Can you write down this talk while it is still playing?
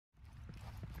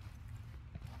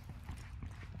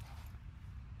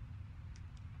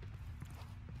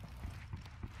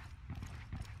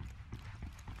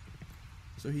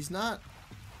So he's not...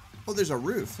 Oh, there's a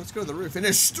roof. Let's go to the roof. And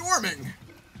it's storming!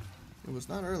 It was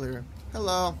not earlier.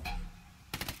 Hello.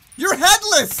 You're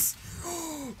headless!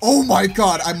 Oh my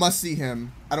god, I must see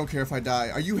him. I don't care if I die.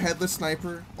 Are you headless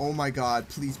sniper? Oh my god,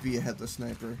 please be a headless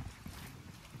sniper.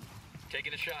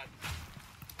 Taking a shot.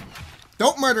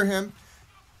 Don't murder him.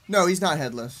 No, he's not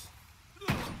headless.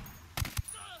 What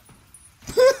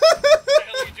the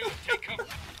hell are you doing? Take cover.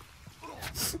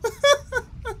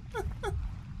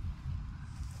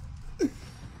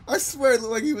 I swear it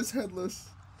looked like he was headless.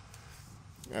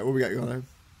 Alright, what we got going on?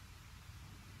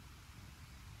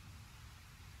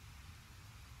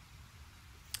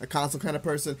 A console kind of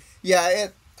person. Yeah,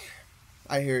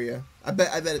 I hear you. I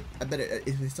bet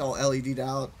it's all LED'd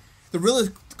out. The really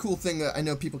cool thing that I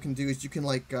know people can do is you can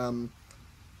like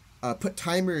put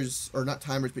timers, or not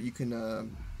timers, but you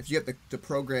can if you have the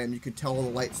program, you can tell all the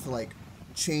lights to like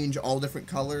change all different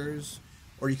colors,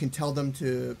 or you can tell them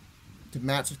to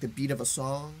match like the beat of a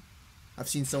song. I've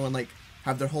seen someone like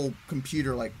have their whole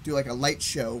computer like do like a light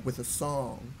show with a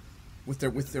song with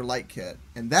their light kit,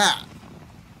 and that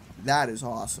is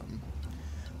awesome.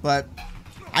 But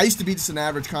I used to be just an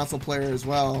average console player as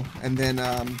well, and then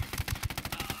I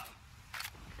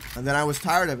was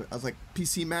tired of it. I was like,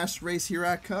 PC Master Race, here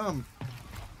I come.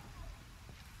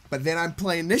 But then I'm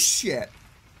playing this shit.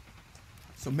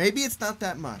 So maybe it's not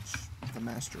that much of the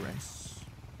Master Race.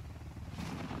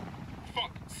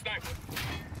 Fuck, sniper.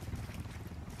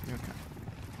 Okay.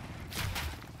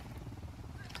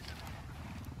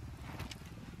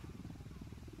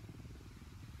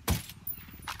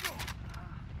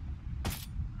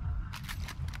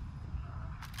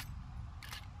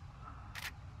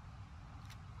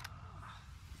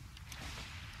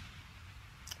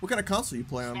 What kind of console you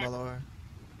play on, by the way?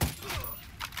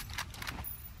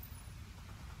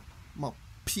 I'm a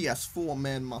PS4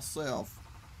 man myself.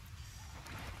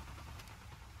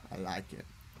 I like it.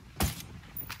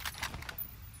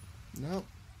 Nope.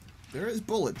 There is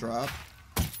bullet drop.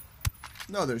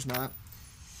 No, there's not.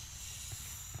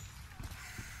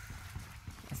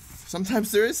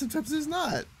 Sometimes there is, sometimes there's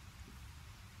not.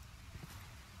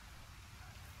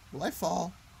 Will I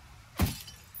fall?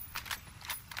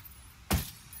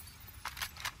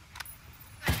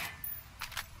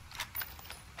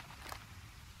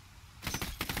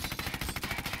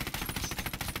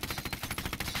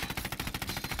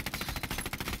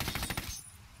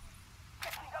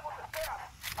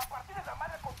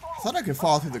 I thought I could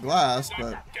fall through the glass,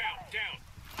 but... Down.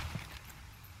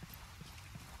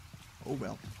 Oh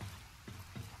well.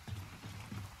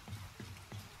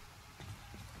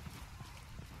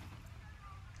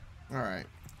 Alright.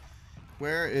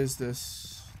 Where is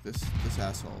this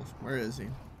asshole? Where is he?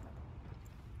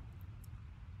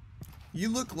 You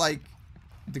look like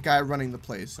the guy running the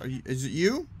place. Is it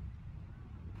you?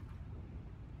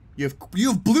 You have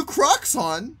blue Crocs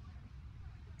on?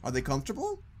 Are they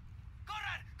comfortable?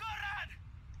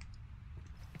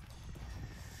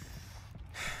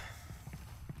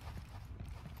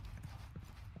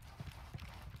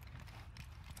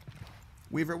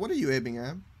 Weaver, what are you aiming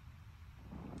at?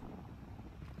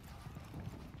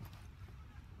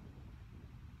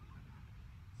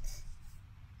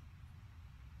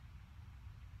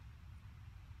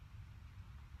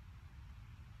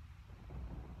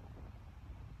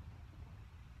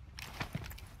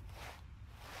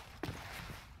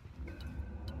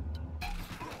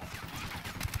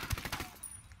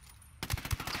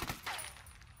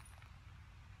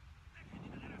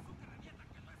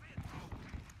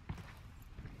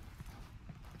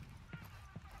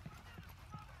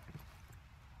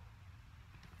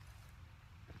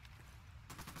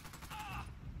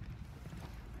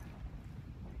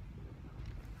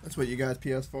 That's what you guys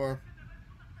PS4.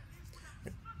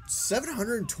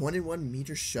 721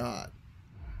 meter shot.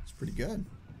 It's pretty good.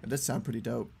 It does sound pretty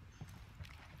dope.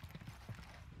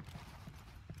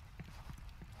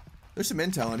 There's some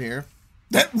intel in here.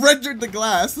 That rendered the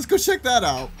glass. Let's go check that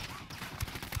out.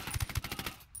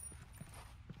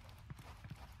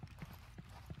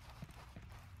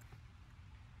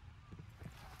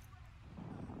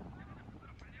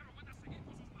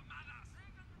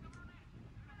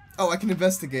 Oh, I can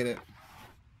investigate it.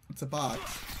 It's a box.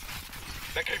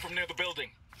 That came from near the building.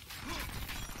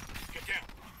 Get down.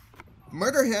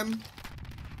 Murder him.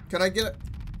 Can I get it?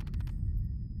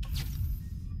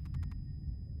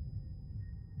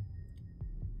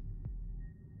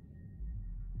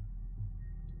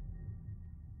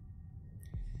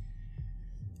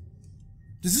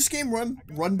 Does this game run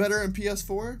better in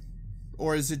PS4?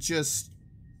 Or is it just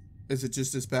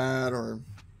as bad, or?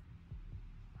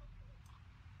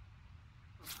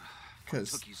 What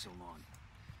took you so long?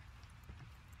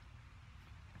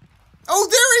 Oh,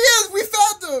 there he is! We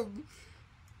found him!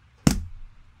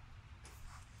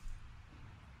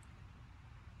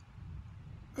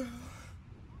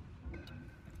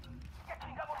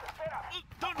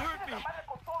 Don't hurt me!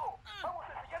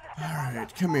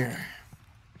 Alright, come here.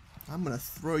 I'm gonna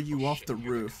throw you off the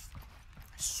roof.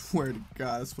 I swear to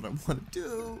God, that's what I want to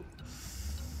do.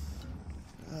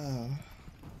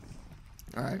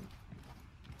 Alright.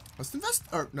 Let's invest.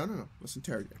 Or, no. Let's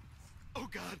interrogate. Oh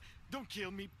God, don't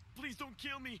kill me. Please don't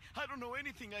kill me. I don't know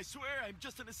anything, I swear. I'm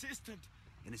just an assistant.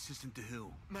 An assistant to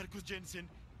who? Marcus Jensen.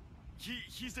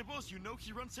 He's the boss, you know?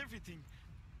 He runs everything.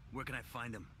 Where can I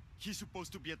find him? He's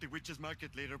supposed to be at the witch's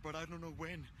market later, but I don't know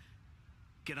when.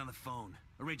 Get on the phone.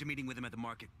 Arrange a meeting with him at the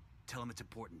market. Tell him it's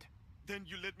important. Then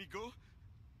you let me go?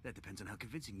 That depends on how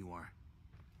convincing you are.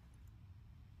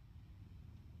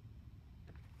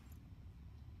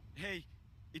 Hey,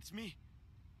 it's me.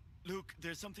 Look,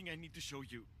 there's something I need to show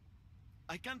you.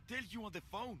 I can't tell you on the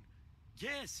phone.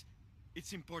 Yes,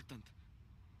 it's important.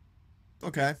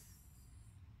 Okay.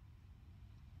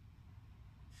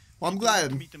 Well, I'm To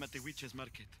glad. meet them at the witch's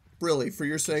market. Really, for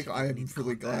your sake, I am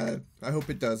really glad. I hope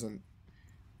it doesn't.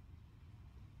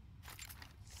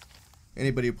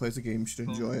 Anybody who plays the game should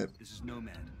enjoy it. This is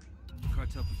Nomad.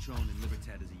 Cartel Patron in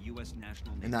Libertad is a U.S.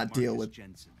 national named And not deal Marcus with-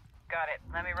 Jensen. Got it.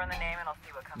 Let me run the name and I'll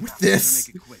see what comes With up. Better this.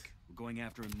 make it quick. We're going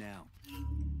after him now.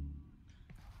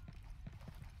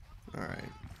 Alright.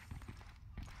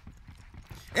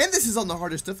 And this is on the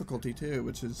hardest difficulty, too,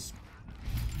 which is...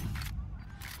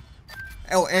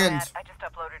 Oh, and Dad, I just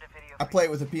uploaded a video. I for play you.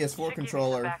 it with a PS4 Should give you some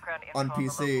controller background info on the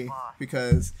PC local law.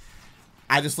 because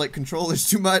I just like controllers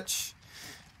too much.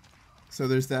 So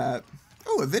there's that.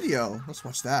 Oh, a video. Let's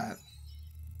watch that.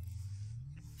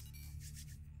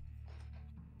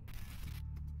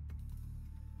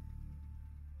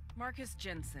 Marcus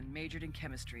Jensen majored in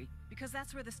chemistry because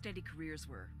that's where the steady careers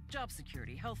were. Job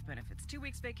security, health benefits, 2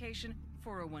 weeks vacation,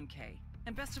 401k.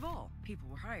 And best of all, people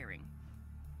were hiring.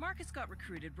 Marcus got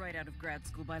recruited right out of grad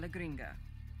school by La Gringa.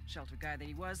 Sheltered guy that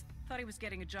he was, thought he was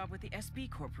getting a job with the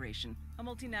SB Corporation, a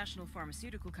multinational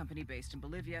pharmaceutical company based in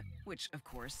Bolivia, which, of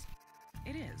course,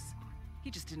 it is.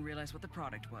 He just didn't realize what the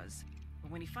product was.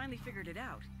 But when he finally figured it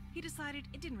out, he decided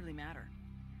it didn't really matter.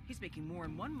 He's making more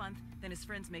in 1 month than his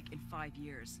friends make in 5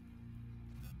 years.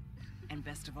 And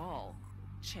best of all,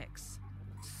 chicks.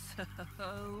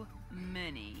 So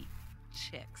many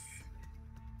chicks.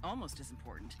 Almost as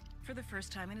important, for the first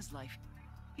time in his life,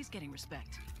 he's getting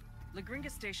respect. La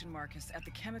Gringa stationed Marcus at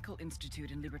the Chemical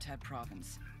Institute in Libertad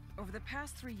Province. Over the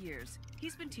past 3 years,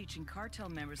 he's been teaching cartel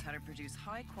members how to produce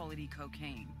high-quality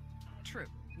cocaine. True,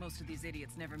 most of these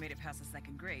idiots never made it past the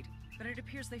 2nd grade, but it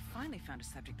appears they finally found a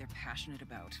subject they're passionate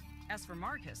about. As for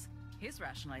Marcus, his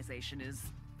rationalization is...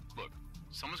 Look,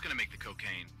 someone's gonna make the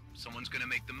cocaine, someone's gonna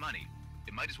make the money.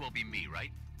 It might as well be me,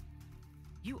 right?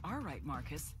 You are right,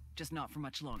 Marcus, just not for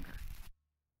much longer.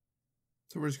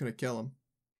 So we're just gonna kill him.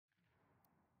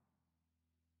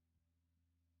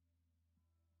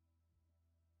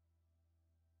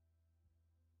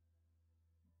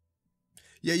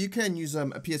 Yeah, you can use a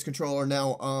PS controller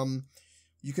now.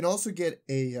 You can also get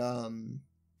a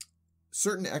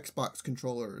certain Xbox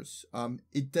controllers.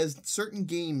 It does certain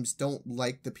games don't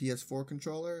like the PS4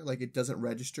 controller, like it doesn't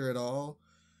register at all.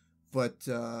 But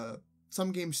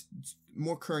some games,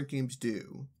 more current games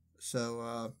do.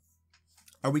 So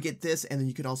we get this, and then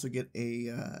you can also get a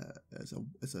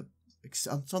it's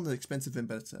on the expensive end,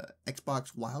 but it's a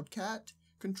Xbox Wildcat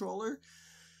controller,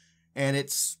 and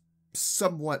it's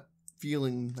somewhat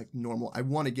feeling like normal. I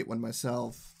want to get one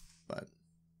myself, but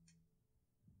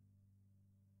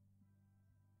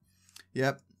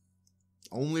yep,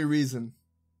 only reason,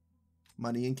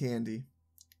 money and candy.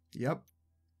 Yep,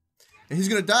 and he's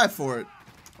gonna die for it.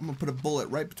 I'm gonna put a bullet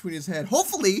right between his head.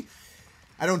 Hopefully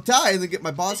I don't die and then get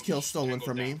my boss kill stolen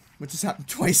from me, which has happened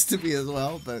twice to me as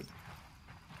well, but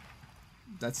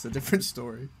that's a different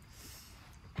story.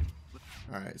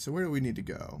 Alright, so where do we need to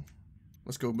go?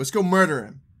 Let's go murder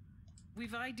him.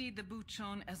 We've ID'd the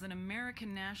Buchon as an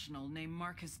American national named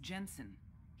Marcus Jensen.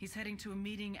 He's heading to a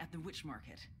meeting at the witch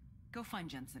market. Go find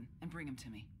Jensen and bring him to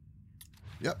me.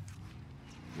 Yep.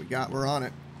 We're on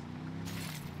it.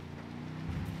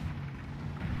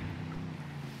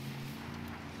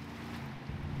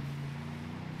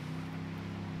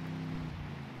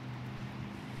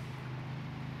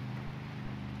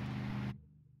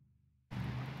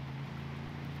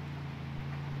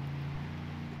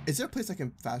 Is there a place I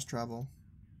can fast travel?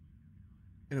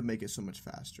 It'll make it so much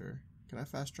faster. Can I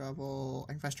fast travel?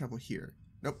 I can fast travel here.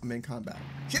 Nope, I'm in combat.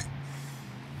 Shit!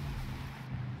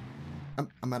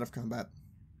 I'm out of combat.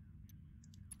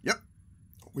 Yep.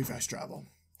 We fast travel.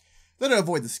 Then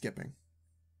avoid the skipping.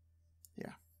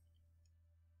 Yeah.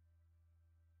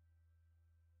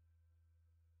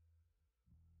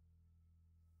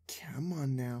 Come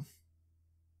on now.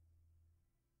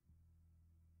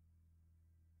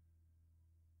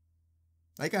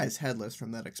 That guy's headless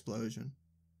from that explosion.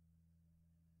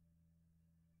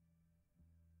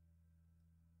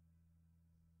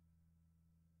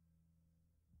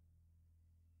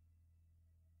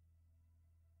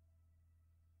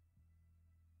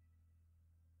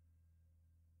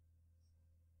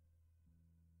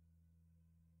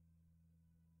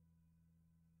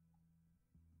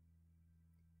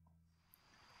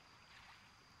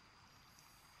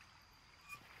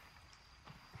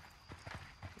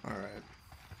 All right.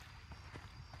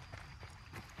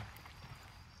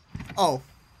 Oh.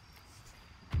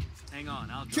 Hang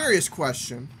on, I'll drive. Curious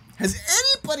question. Has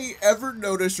anybody ever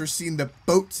noticed or seen the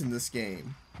boats in this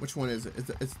game? Which one is it?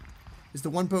 Is the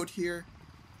one boat here?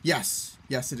 Yes.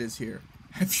 Yes, it is here.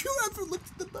 Have you ever looked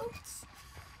at the boats?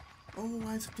 Oh,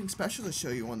 I have something special to show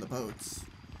you on the boats.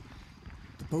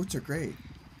 The boats are great.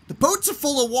 The boats are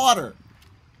full of water.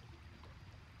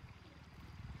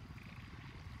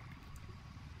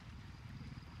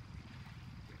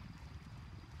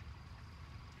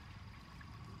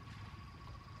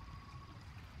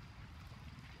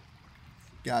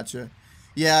 Gotcha.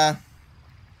 Yeah.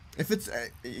 If it's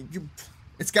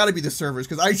it's got to be the servers,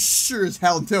 because I sure as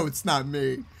hell know it's not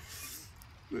me.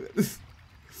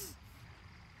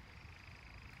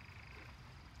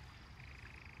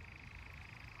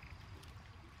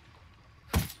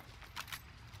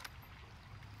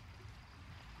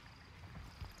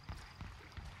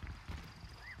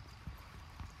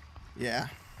 Yeah.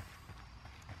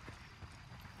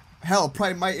 Hell,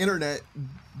 probably my internet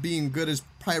being good is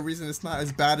probably a reason it's not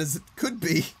as bad as it could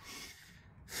be.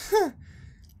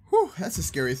 Whew, that's a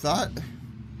scary thought.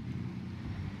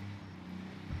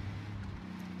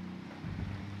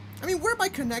 I mean, where am I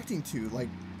connecting to? Like,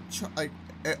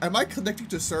 am I connecting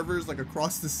to servers like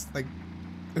across this, like,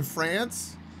 in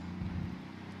France?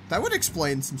 That would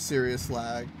explain some serious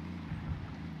lag.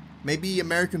 Maybe the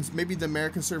American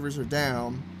servers are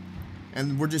down,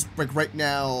 and we're just, like, right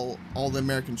now, all the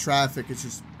American traffic is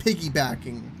just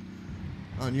piggybacking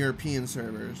on European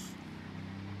servers.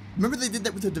 Remember they did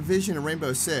that with the Division and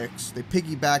Rainbow Six? They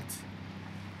piggybacked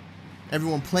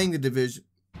everyone playing the Division,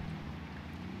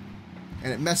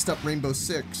 and it messed up Rainbow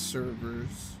Six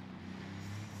servers.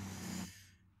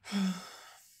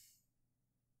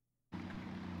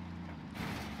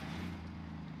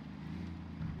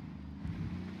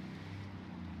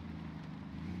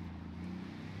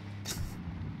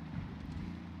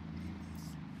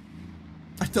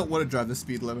 I don't want to drive the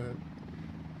speed limit.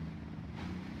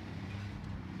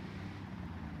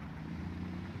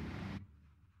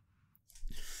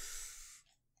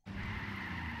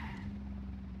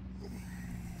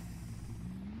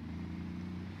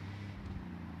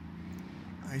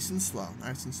 Nice and slow,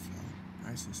 nice and slow,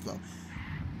 nice and slow.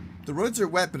 The roads are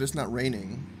wet, but it's not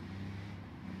raining.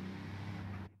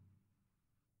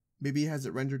 Maybe he has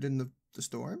it rendered in the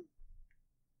storm?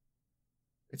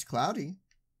 It's cloudy.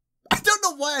 I don't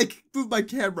know why I can move my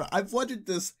camera. I've wondered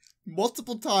this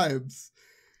multiple times.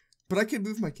 But I can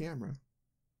move my camera.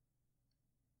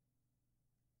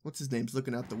 What's his name's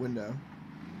looking out the window?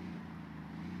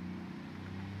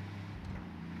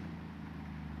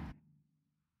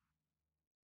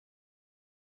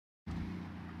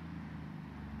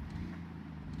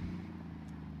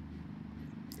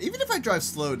 Even if I drive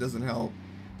slow, it doesn't help.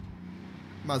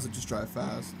 Might as well just drive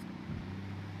fast.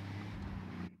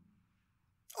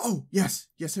 Oh, yes.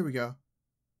 Yes, here we go.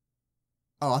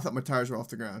 Oh, I thought my tires were off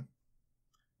the ground.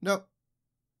 Nope.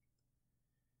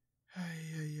 Ay,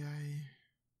 ay, ay.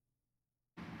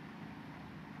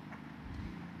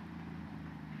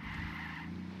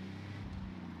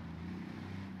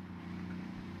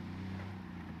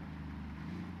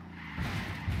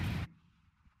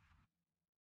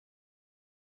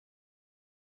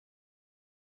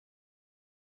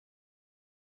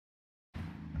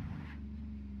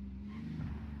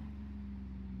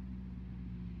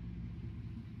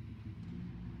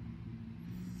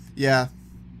 Yeah.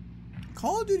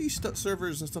 Call of Duty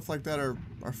servers and stuff like that are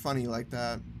funny like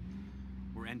that.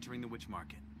 We're entering the witch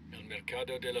market. El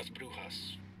Mercado de las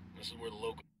Brujas. This is where the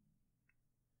locals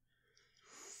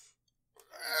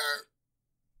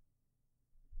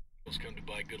come to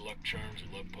buy good luck charms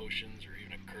or love potions or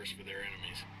even a curse for their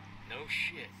enemies. No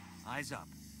shit. Eyes up.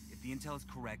 If the intel is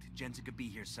correct, Jensen could be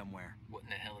here somewhere. What in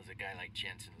the hell is a guy like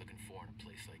Jensen looking for in a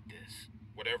place like this?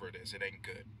 Whatever it is, it ain't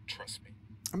good. Trust me.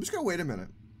 I'm just gonna wait a minute.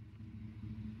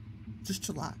 Just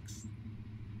chillax.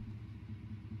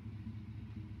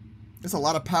 There's a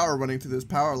lot of power running through those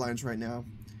power lines right now.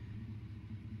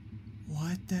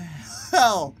 What the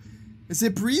hell? Is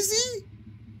it breezy?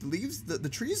 The leaves, the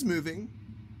tree's moving.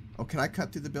 Oh, can I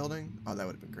cut through the building? Oh, that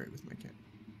would have been great with my kit.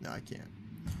 No, I can't.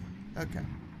 Okay.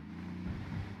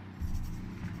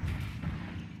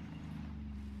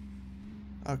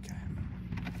 Okay.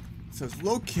 It says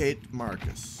locate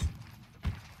Marcus.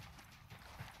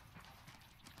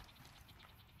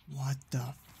 What the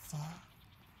fuck?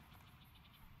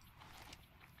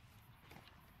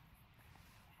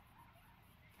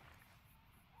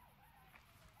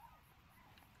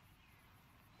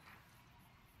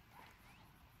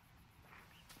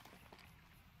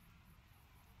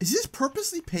 Is this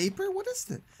purposely paper? What is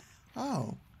this?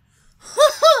 Oh.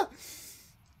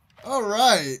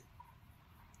 Alright.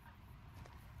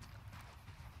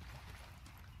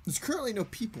 There's currently no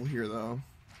people here, though.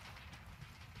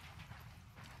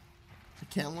 I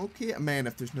can't locate a man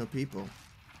if there's no people.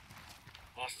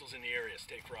 Hostiles in the area.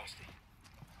 Stay frosty.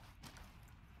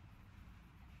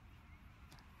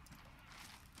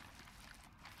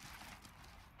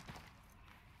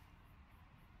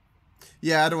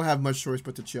 Yeah, I don't have much choice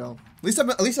but to chill.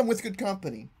 At least I'm with good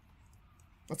company.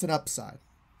 That's an upside.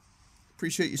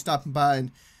 Appreciate you stopping by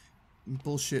and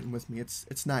bullshitting with me.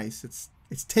 It's nice.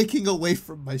 It's taking away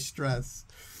from my stress.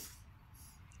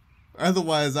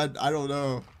 Otherwise, I don't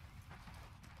know.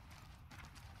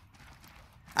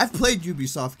 I've played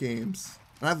Ubisoft games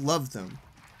and I've loved them.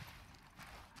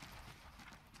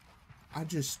 I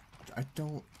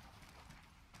don't.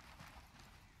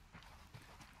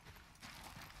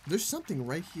 There's something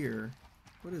right here.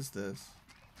 What is this?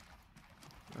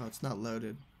 Oh, it's not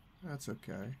loaded. That's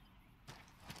okay.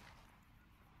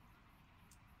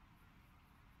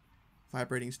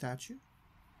 Vibrating statue.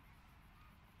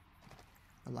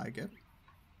 I like it.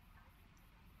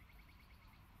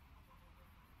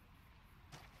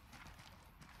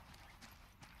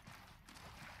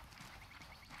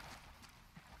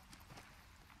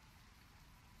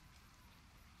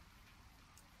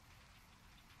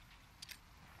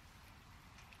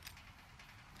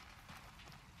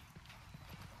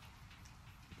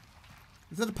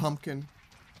 Is that a pumpkin?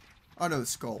 Oh no, the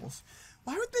skulls.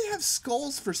 Why would they have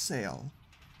skulls for sale?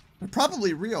 They're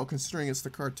probably real considering it's the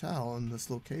cartel in this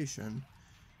location.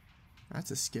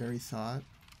 That's a scary thought.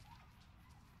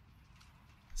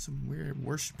 Some weird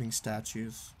worshipping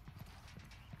statues.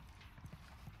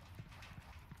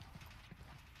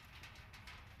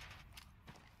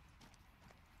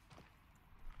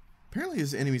 Apparently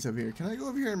there's enemies over here. Can I go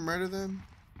over here and murder them?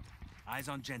 Eyes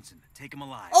on Jensen. Take him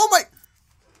alive. Oh my...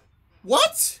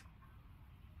 What?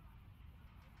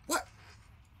 What?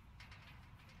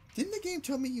 Didn't the game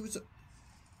tell me he was a...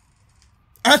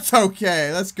 That's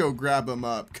okay. Let's go grab him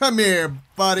up. Come here,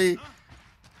 buddy.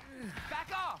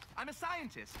 Back off. I'm a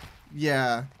scientist.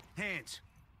 Yeah. Hands.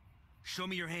 Show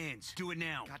me your hands. Do it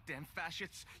now. Goddamn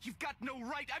fascists. You've got no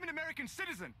right. I'm an American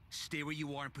citizen. Stay where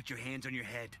you are and put your hands on your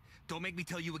head. Don't make me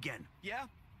tell you again. Yeah?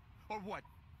 Or what?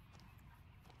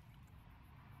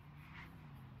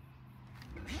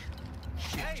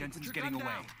 Shit, Hey, Jensen's put your getting gun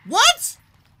away. down. What?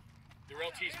 Their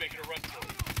LT's making a run for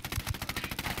it.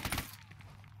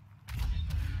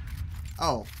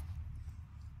 Oh.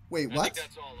 Wait, I what? think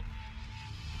that's all of them.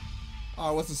 Oh,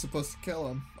 I wasn't supposed to kill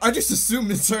him. I just assumed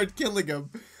and started killing him.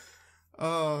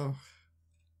 Oh.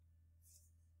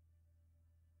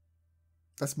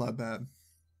 That's my bad.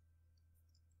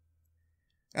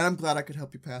 And I'm glad I could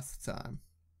help you pass the time.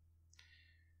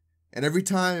 And every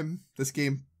time this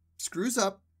game screws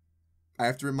up, I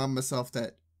have to remind myself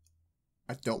that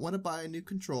I don't want to buy a new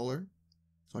controller,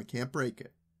 so I can't break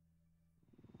it.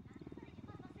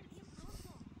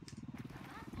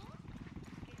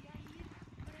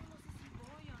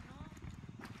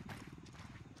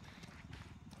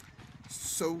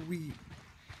 So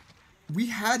we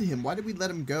had him. Why did we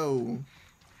let him go?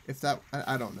 If that,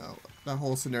 I don't know. That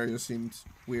whole scenario seemed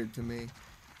weird to me.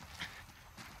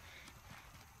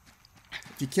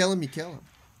 If you kill him, you kill him.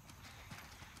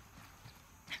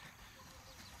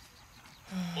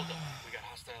 Hold on. We got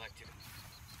hostile activity.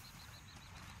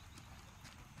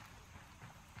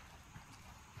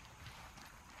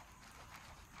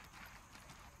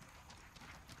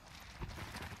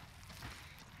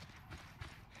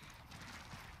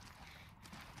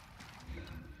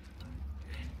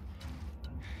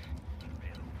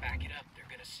 Back it up. They're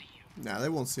gonna see you. Nah, they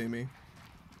won't see me.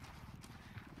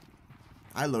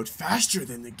 I load faster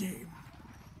than the game.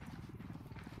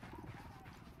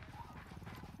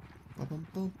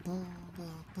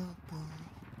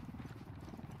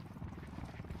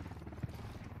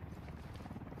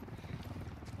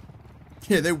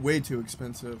 Yeah, they're way too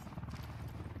expensive.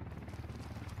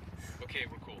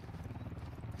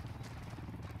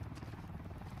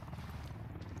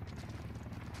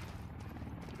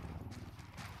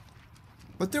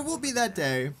 But there will be that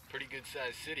day. Pretty good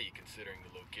sized city considering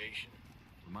the location.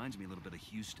 Reminds me a little bit of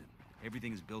Houston.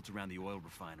 Everything is built around the oil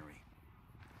refinery.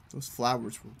 Those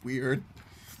flowers were weird.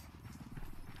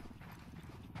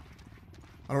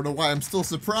 I don't know why I'm still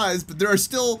surprised, but there are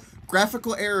still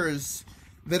graphical errors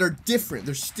that are different.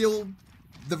 There's still,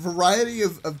 the variety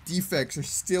of defects are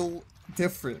still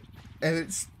different, and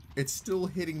it's still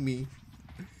hitting me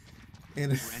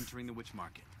in We're entering the witch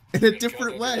market. a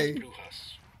different way.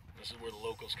 This is where the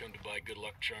locals come to buy good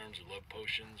luck charms or love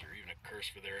potions or even a curse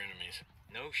for their enemies.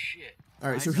 No shit.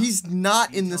 Alright, so he's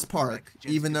not in this park,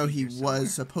 even though he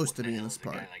was supposed to be in this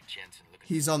park.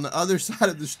 He's on the other side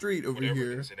of the street over Whatever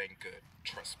here. it is, it ain't good.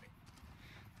 Trust me.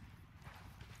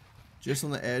 Just on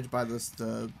the edge by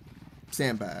the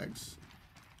sandbags.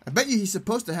 I bet you he's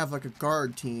supposed to have like a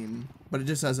guard team, but it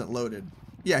just hasn't loaded.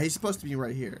 Yeah, he's supposed to be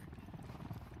right here.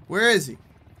 Where is he?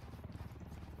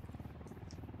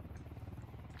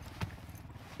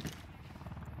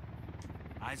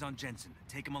 Eyes on Jensen.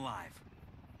 Take him alive.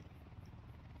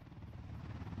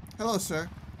 Hello, sir.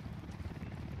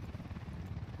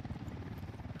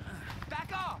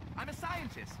 Back off! I'm a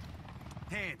scientist!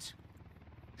 Hands.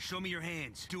 Show me your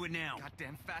hands. Do it now.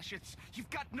 Goddamn fascists! You've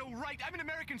got no right! I'm an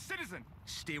American citizen!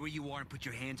 Stay where you are and put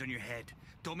your hands on your head.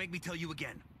 Don't make me tell you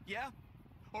again. Yeah?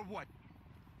 Or what?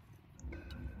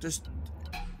 Just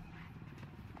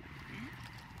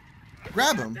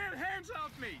grab him. Goddamn hands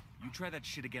off me! You try that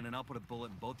shit again and I'll put a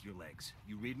bullet in both your legs.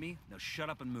 You read me? Now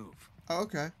shut up and move. Oh,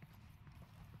 okay.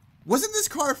 Wasn't this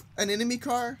car an enemy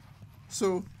car?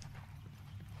 So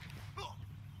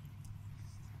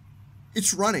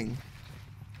it's running.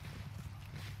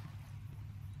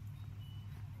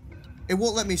 It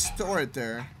won't let me store it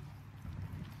there.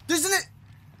 Doesn't it?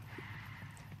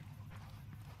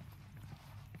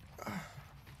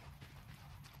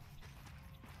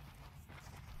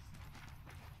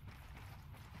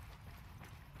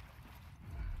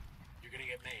 You're gonna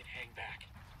get made. Hang back.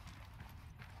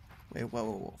 Wait,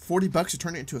 whoa. $40 to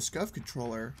turn it into a SCUF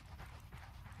controller.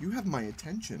 You have my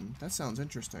attention. That sounds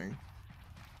interesting.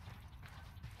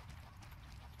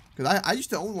 Because I used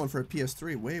to own one for a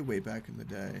PS3 way back in the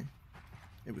day.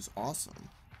 It was awesome.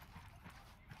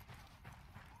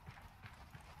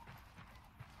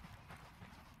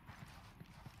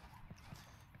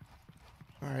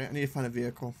 Alright, I need to find a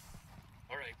vehicle.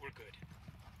 Alright, we're good.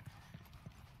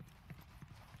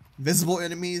 Visible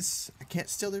enemies. I can't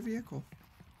steal their vehicle.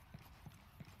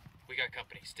 We got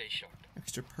company. Stay sharp.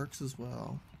 Extra perks as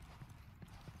well.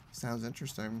 Sounds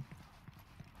interesting.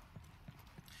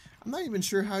 I'm not even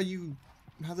sure how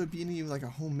there'd be any like a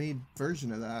homemade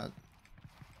version of that.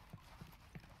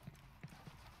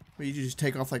 Where you just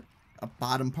take off like a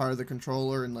bottom part of the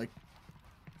controller and like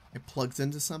it plugs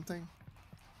into something.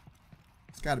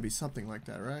 It's got to be something like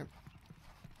that, right?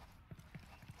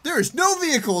 There is no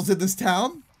vehicles in this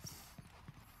town.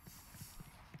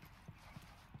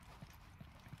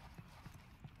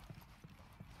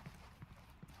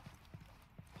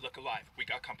 Look alive. We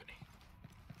got company.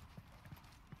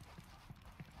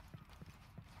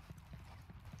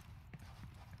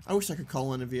 I wish I could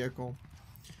call in a vehicle.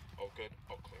 Oh, good.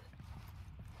 Oh, clear.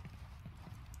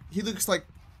 He looks like...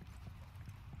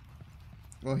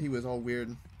 Well, he was all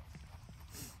weird.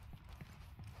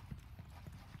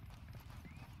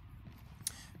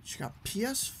 She got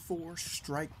PS4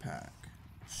 Strike Pack.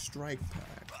 Strike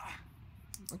Pack.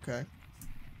 Okay.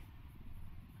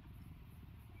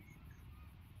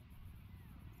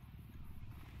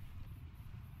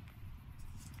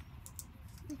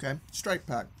 Okay, Strike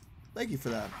Pack. Thank you for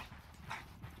that.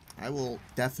 I will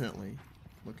definitely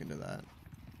look into that.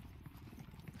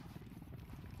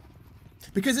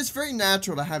 Because it's very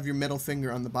natural to have your middle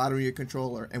finger on the bottom of your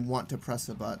controller and want to press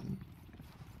a button.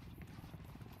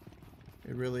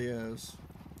 It really is.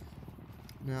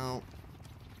 Now,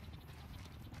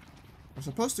 I'm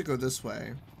supposed to go this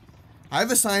way. I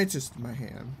have a scientist in my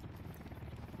hand.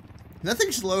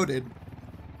 Nothing's loaded.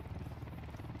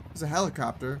 There's a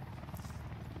helicopter.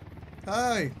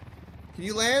 Hi. Can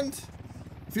you land?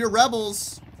 If you're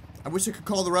rebels, I wish I could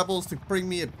call the rebels to bring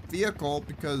me a vehicle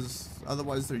because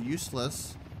otherwise they're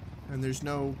useless. And there's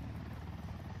no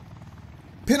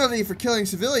penalty for killing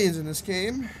civilians in this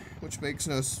game, which makes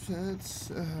no sense.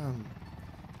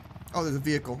 Oh, there's a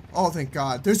vehicle. Oh, thank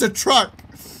God. There's a truck.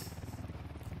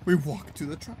 We walk to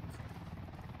the truck.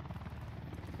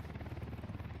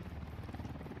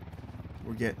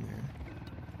 We're getting there.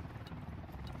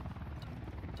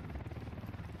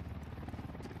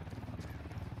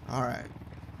 All right.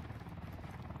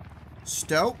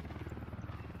 Stow.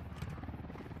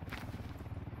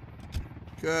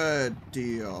 Good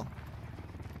deal.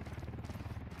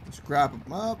 Let's grab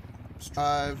them up.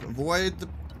 Avoid the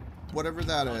whatever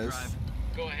that is. Drive.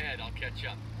 Go ahead, I'll catch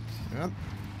up. Yep.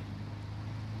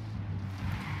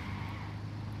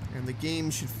 And the game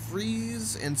should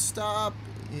freeze and stop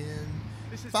in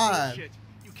This is 5. bullshit.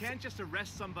 You can't just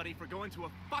arrest somebody for going to a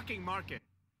fucking market.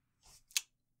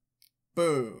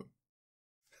 Boom.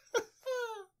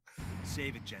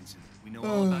 Save it, Jensen. We know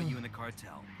all about you and the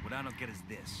cartel. What I don't get is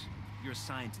this. You're a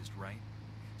scientist, right?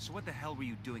 So what the hell were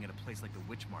you doing at a place like the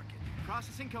Witch Market?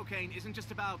 Processing cocaine isn't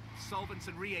just about solvents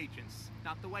and reagents.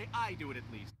 Not the way I do it, at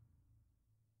least.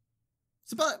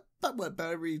 It's about what,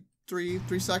 about every 3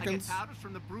 I seconds? get powders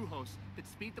from the brew host that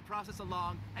speed the process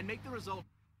along and make the result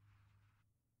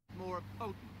more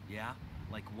potent. Yeah?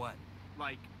 Like what?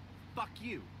 Like, fuck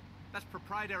you. That's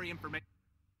proprietary information.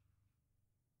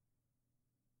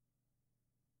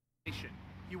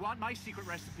 You want my secret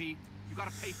recipe, you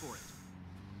gotta pay for it.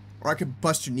 Or I could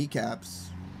bust your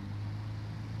kneecaps.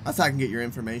 That's how I can get your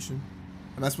information.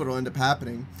 And that's what will end up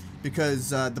happening. Because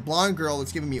the blonde girl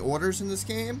that's giving me orders in this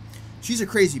game, she's a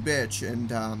crazy bitch.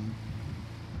 And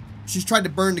she's tried to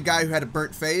burn the guy who had a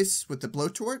burnt face with the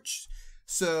blowtorch.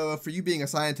 So for you being a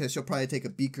scientist, you'll probably take a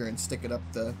beaker and stick it up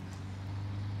the...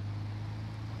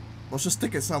 Well, she'll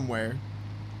stick it somewhere.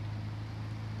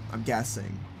 I'm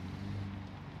guessing.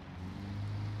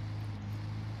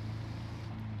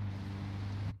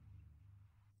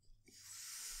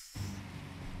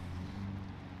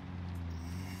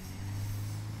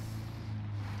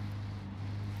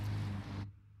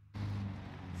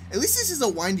 At least this is a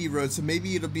windy road, so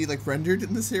maybe it'll be like rendered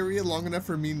in this area long enough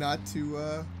for me not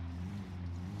to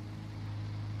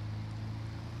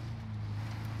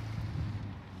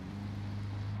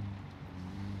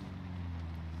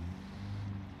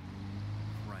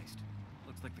Christ.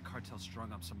 Looks like the cartel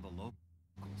strung up some of the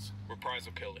locals.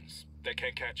 Reprisal killings. They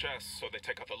can't catch us, so they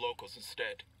take out the locals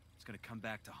instead. It's gonna come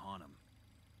back to haunt them.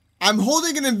 I'm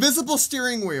holding an invisible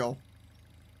steering wheel.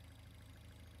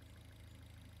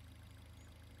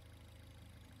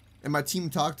 And my team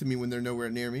talk to me when they're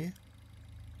nowhere near me.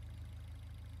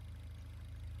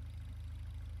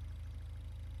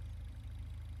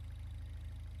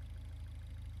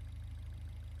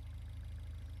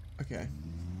 Okay.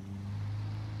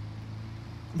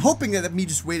 I'm hoping that me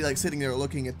just waiting, like sitting there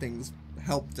looking at things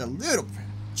helped a little bit.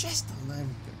 Just a little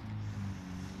bit.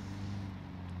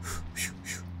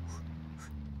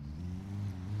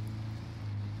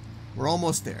 We're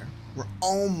almost there. We're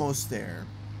almost there.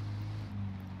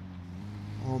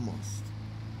 Almost.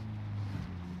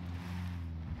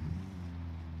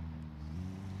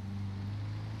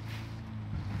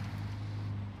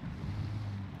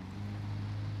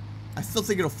 I still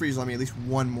think it'll freeze on me at least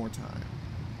one more time.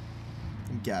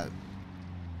 And get it.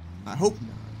 I hope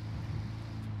not.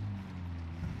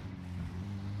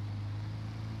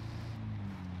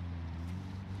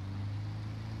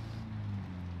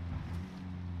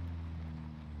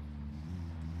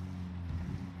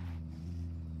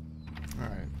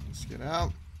 Alright, let's get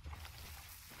out.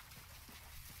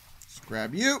 Let's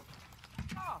grab you.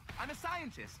 Oh, I'm a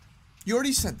scientist. You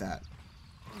already said that.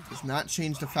 It does not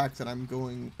change the fact that I'm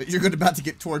going... that you're about to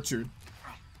get tortured.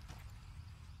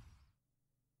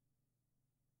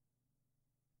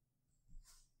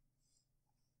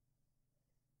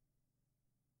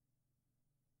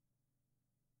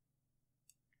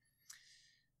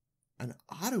 An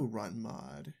auto run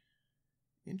mod.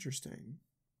 Interesting.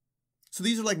 So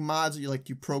these are like mods that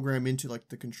you program into like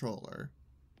the controller.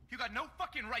 You got no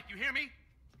fucking right, you hear me?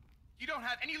 You don't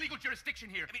have any legal jurisdiction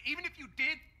here. I mean, even if you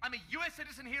did, I'm a U.S.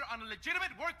 citizen here on a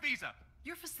legitimate work visa.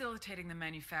 You're facilitating the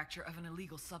manufacture of an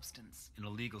illegal substance. An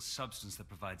illegal substance that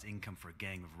provides income for a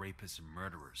gang of rapists and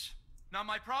murderers. Not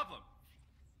my problem.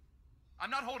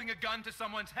 I'm not holding a gun to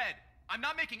someone's head. I'm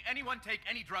not making anyone take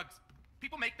any drugs.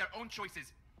 People make their own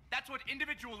choices. That's what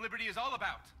individual liberty is all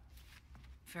about.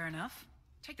 Fair enough.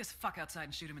 Take this fuck outside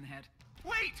and shoot him in the head.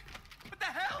 Wait! What the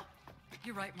hell?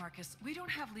 You're right, Marcus. We don't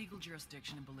have legal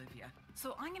jurisdiction in Bolivia.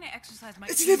 So I'm gonna exercise my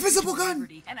It's an invisible gun!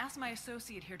 liberty and ask my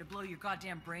associate here to blow your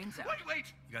goddamn brains out. Wait!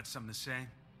 You got something to say?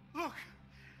 Look,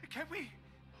 can we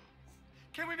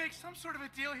make some sort of a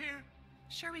deal here?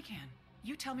 Sure we can.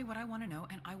 You tell me what I want to know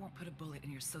and I won't put a bullet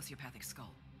in your sociopathic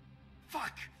skull.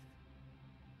 Fuck!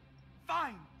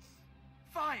 Fine.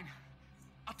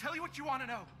 I'll tell you what you want to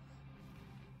know.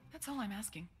 That's all I'm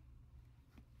asking.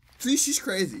 See, she's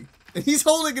crazy. And he's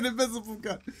holding an invisible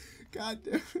gun. God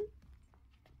damn it.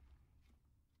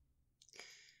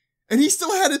 And he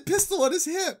still had a pistol on his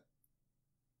hip.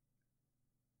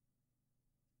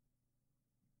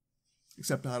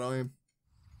 Except not on him.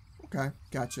 Okay,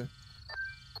 gotcha.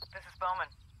 This is Bowman.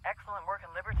 Excellent work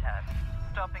in Libertad.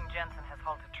 Stopping Jensen has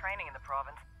halted training in the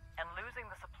province, and losing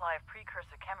the supply of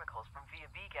precursor chemicals from via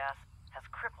B-gas has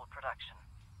crippled production.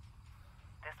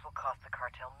 This will cost the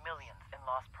cartel millions in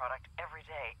lost product every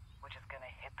day, which is gonna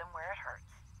hit them where it hurts.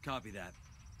 Copy that.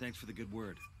 Thanks for the good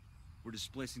word. We're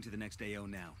displacing to the next AO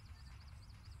now.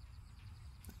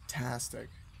 Fantastic.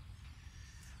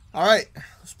 All right,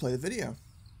 let's play the video.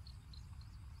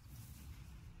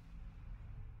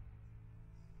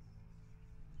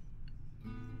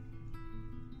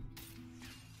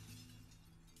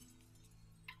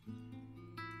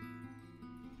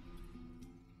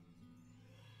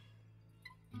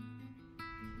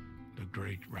 The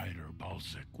great writer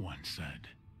Balzac once said,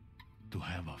 "To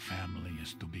have a family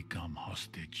is to become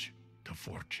hostage to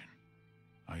fortune."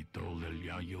 I told El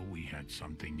Yayo we had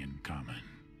something in common.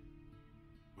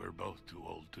 We're both too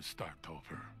old to start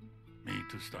over. Me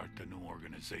to start a new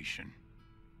organization.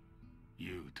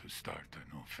 You to start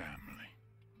a new family.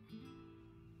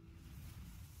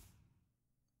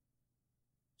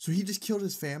 So he just killed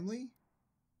his family?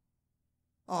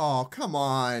 Oh, come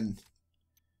on.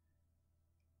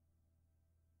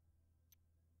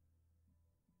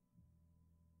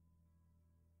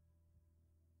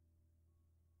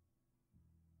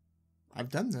 I've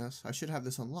done this. I should have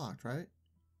this unlocked, right?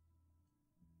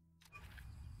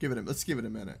 Let's give it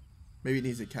a minute. Maybe it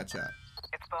needs to catch up.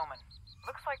 It's Bowman.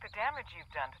 Looks like the damage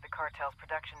you've done to the cartel's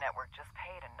production network just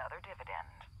paid another dividend.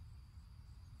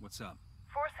 What's up?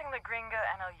 Forcing the Gringa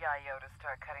and El Yayo to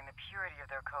start cutting the purity of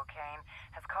their cocaine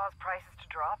has caused prices to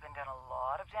drop and done a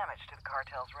lot of damage to the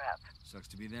cartel's rep. Sucks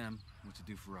to be them. What to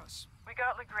do for us? We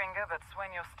got La Gringa, but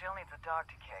Sueño still needs a dog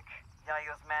to kick.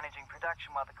 Yayo's managing production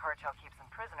while the cartel keeps him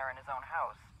prisoner in his own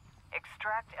house.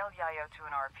 Extract El Yayo to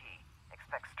an RP.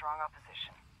 Expect strong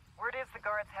opposition. Word is the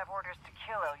guards have orders to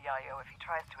kill El Yayo if he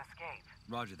tries to escape.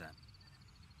 Roger that.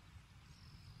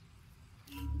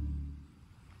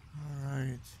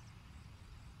 Alright.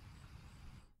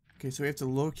 Okay, so we have to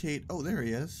locate... Oh, there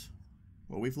he is.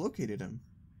 Well, we've located him.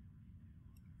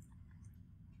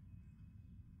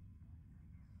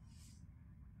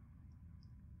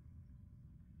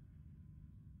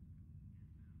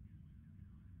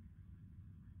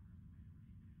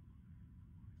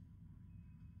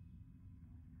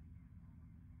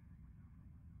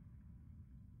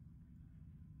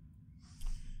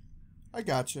 I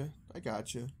gotcha.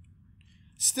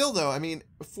 Still though, I mean,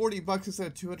 $40 instead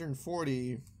of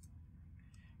 240.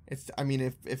 It's, I mean,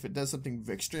 if it does something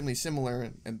extremely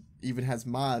similar and even has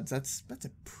mods, that's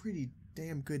a pretty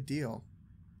damn good deal.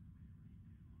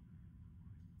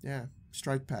 Yeah,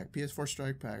 Strike Pack, PS4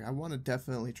 Strike Pack. I want to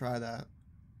definitely try that.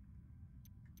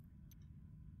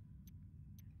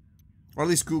 Or at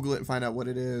least Google it and find out what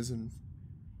it is. And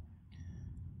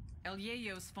El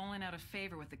Yayo's fallen out of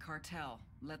favor with the cartel.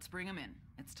 Let's bring him in.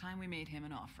 It's time we made him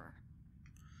an offer.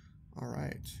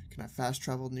 Alright. Can I fast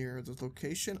travel near this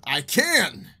location? I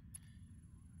can!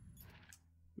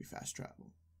 We fast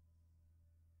travel.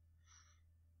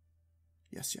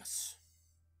 Yes.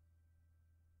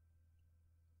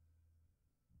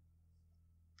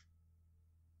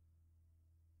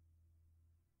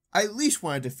 I at least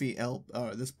want to defeat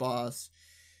this boss.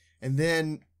 And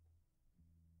then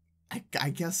I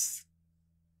guess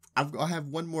I'll have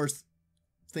one more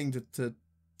thing to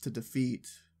defeat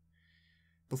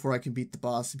before I can beat the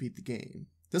boss and beat the game.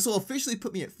 This will officially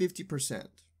put me at 50%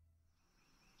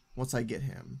 once I get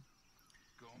him.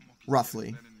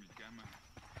 Roughly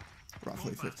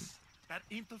 50. That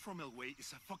intel from Elway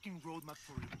is a fucking roadmap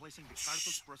for replacing the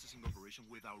cartel's processing operation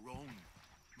with our own.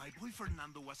 My boy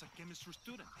Fernando was a chemistry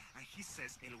student, and he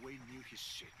says Elway knew his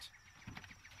shit.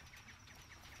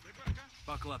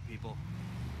 Buckle up, people.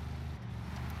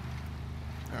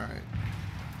 Alright.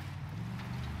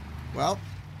 Well.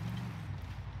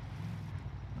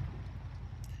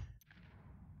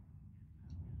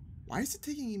 Why is it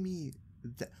taking me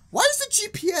that? Why is the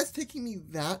GPS taking me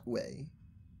that way?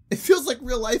 It feels like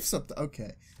real life something.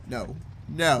 Okay. No,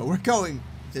 we're going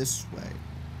this way.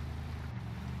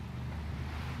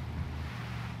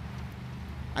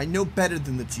 I know better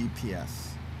than the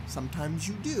GPS. Sometimes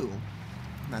you do.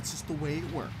 And that's just the way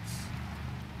it works.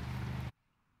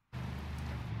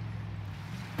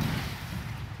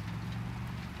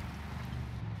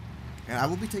 And I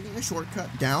will be taking a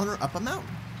shortcut down or up a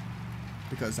mountain.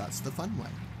 Because that's the fun way.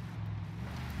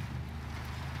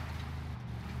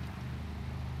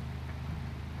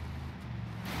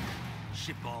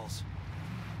 Shitballs.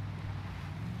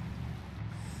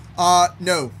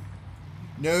 No.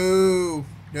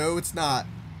 No, it's not.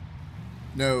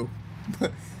 No.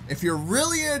 If you're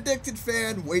really an Addicted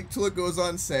fan, wait till it goes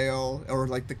on sale. Or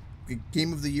like the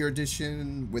Game of the Year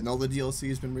edition when all the DLC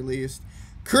has been released.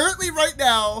 Currently, right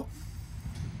now,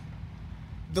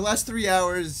 the last 3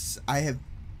 hours, I have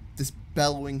this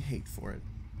bellowing hate for it.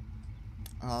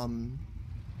 And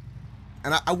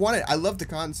I want it. I love the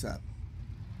concept.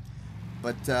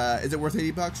 But is it worth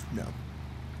 $80? No.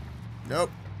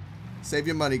 Nope. Save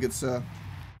your money, good sir.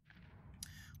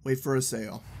 Wait for a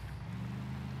sale.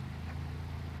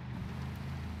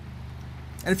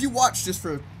 And if you watch just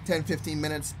for 10-15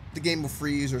 minutes, the game will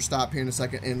freeze or stop here in a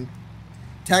second. And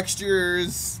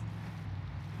textures,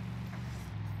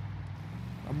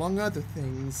 among other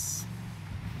things.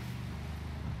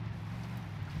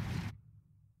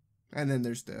 And then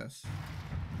there's this.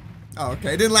 Oh,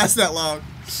 okay. It didn't last that long.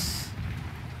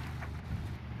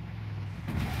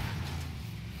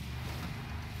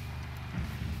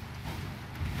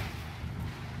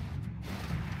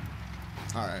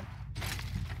 Alright.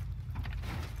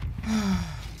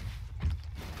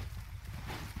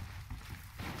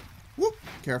 Whoop.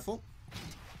 Careful.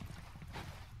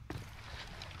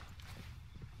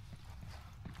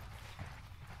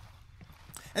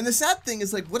 And the sad thing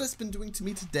is, like, what it's been doing to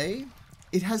me today,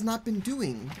 it has not been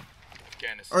doing.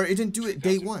 Or it didn't do it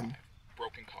day one.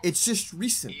 It's just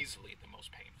recent. Easily the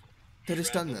most painful. That it's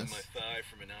done this. My thigh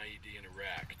from an IED in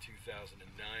Iraq,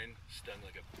 2009. Stung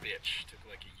like a bitch. Took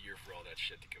like a year for all that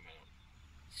shit to come out.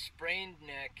 Sprained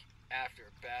neck after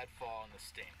a bad fall in the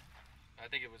stand. I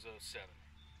think it was 07.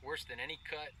 Worse than any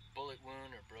cut, bullet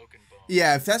wound, or broken bone.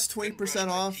 Yeah, if that's 20%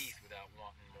 off.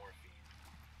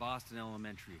 Boston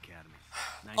Elementary Academy.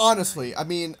 Honestly, I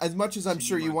mean, as much as I'm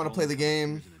sure you want to play the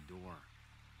game.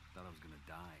 Thought I was gonna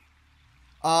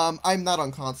die. I'm not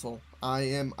on console. I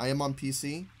am on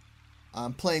PC.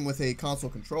 I'm playing with a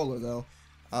console controller though,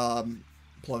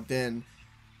 plugged in.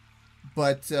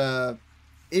 But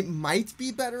it might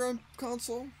be better on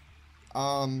console.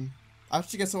 I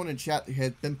actually got someone in chat who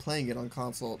had been playing it on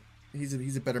console. He's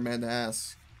a better man to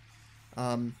ask.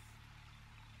 But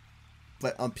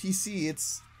on PC,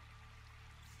 it's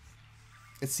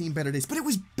seen better days. But it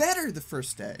was better the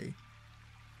first day.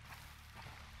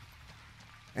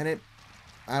 And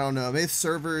I don't know, maybe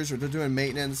servers or they're doing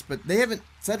maintenance, but they haven't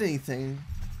said anything.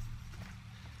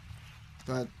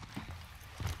 But